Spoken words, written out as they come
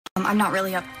I'm not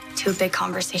really up to a big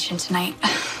conversation tonight.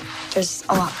 There's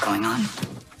a lot going on.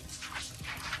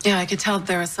 Yeah, I could tell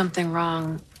there was something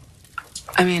wrong.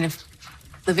 I mean, if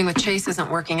living with Chase isn't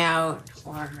working out,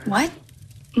 or... What?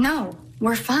 No,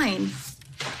 we're fine.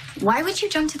 Why would you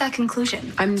jump to that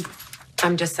conclusion?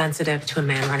 I'm just sensitive to a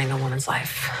man running a woman's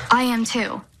life. I am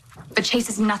too. But Chase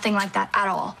is nothing like that at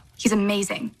all. He's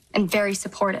amazing and very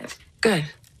supportive. Good.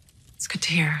 It's good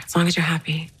to hear, as long as you're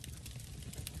happy.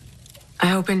 I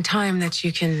hope in time that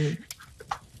you can,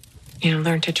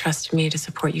 learn to trust me to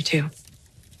support you too.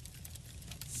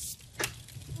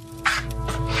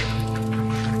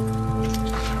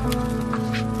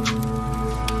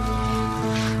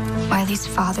 Wiley's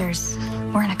fathers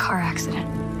were in a car accident.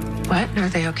 What? Are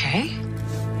they okay?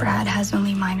 Brad has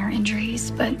only minor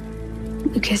injuries, but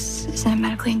Lucas is in a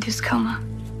medically induced coma.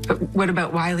 But what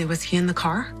about Wiley? Was he in the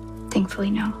car?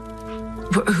 Thankfully, no.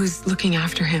 Who's looking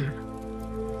after him?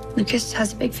 Lucas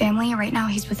has a big family, and right now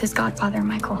he's with his godfather,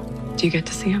 Michael. Do you get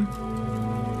to see him?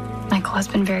 Michael has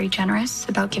been very generous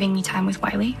about giving me time with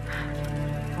Wiley.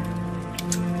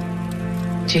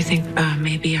 Do you think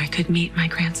maybe I could meet my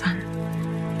grandson?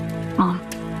 Mom,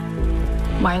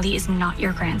 Wiley is not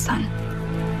your grandson.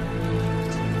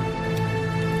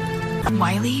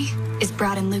 Wiley is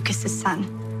Brad and Lucas's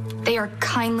son. They are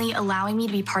kindly allowing me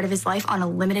to be part of his life on a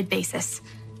limited basis.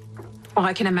 Well,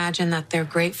 I can imagine that they're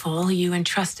grateful you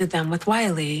entrusted them with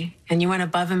Wiley, and you went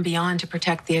above and beyond to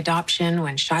protect the adoption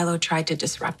when Shiloh tried to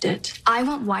disrupt it. I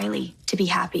want Wiley to be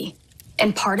happy,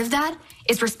 and part of that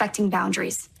is respecting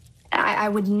boundaries. I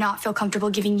would not feel comfortable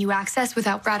giving you access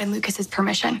without Brad and Lucas's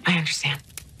permission. I understand.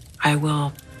 I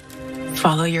will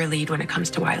follow your lead when it comes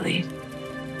to Wiley.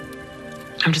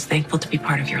 I'm just thankful to be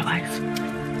part of your life.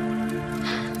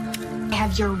 I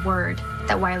have your word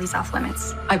that Wiley's off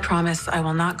limits. I promise I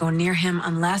will not go near him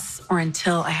unless or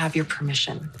until I have your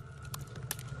permission.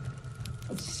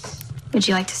 Would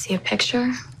you like to see a picture?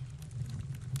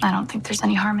 I don't think there's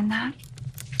any harm in that.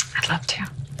 I'd love to.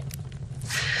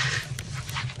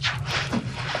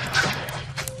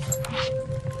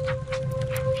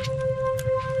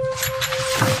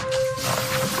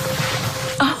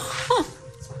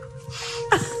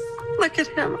 Look at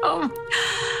him. Oh,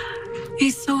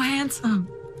 he's so handsome.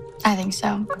 I think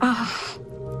so.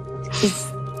 Oh, He's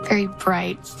very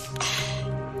bright.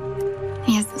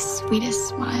 He has the sweetest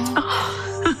smile. oh.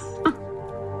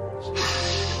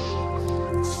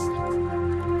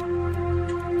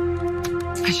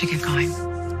 I should get going.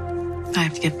 I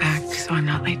have to get back so I'm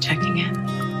not late checking in.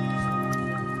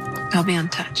 I'll be in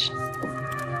touch.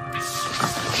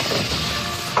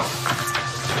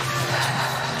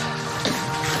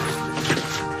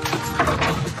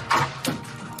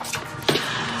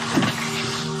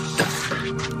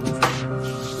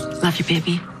 Love you,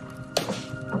 baby.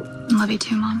 Love you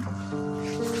too, Mom.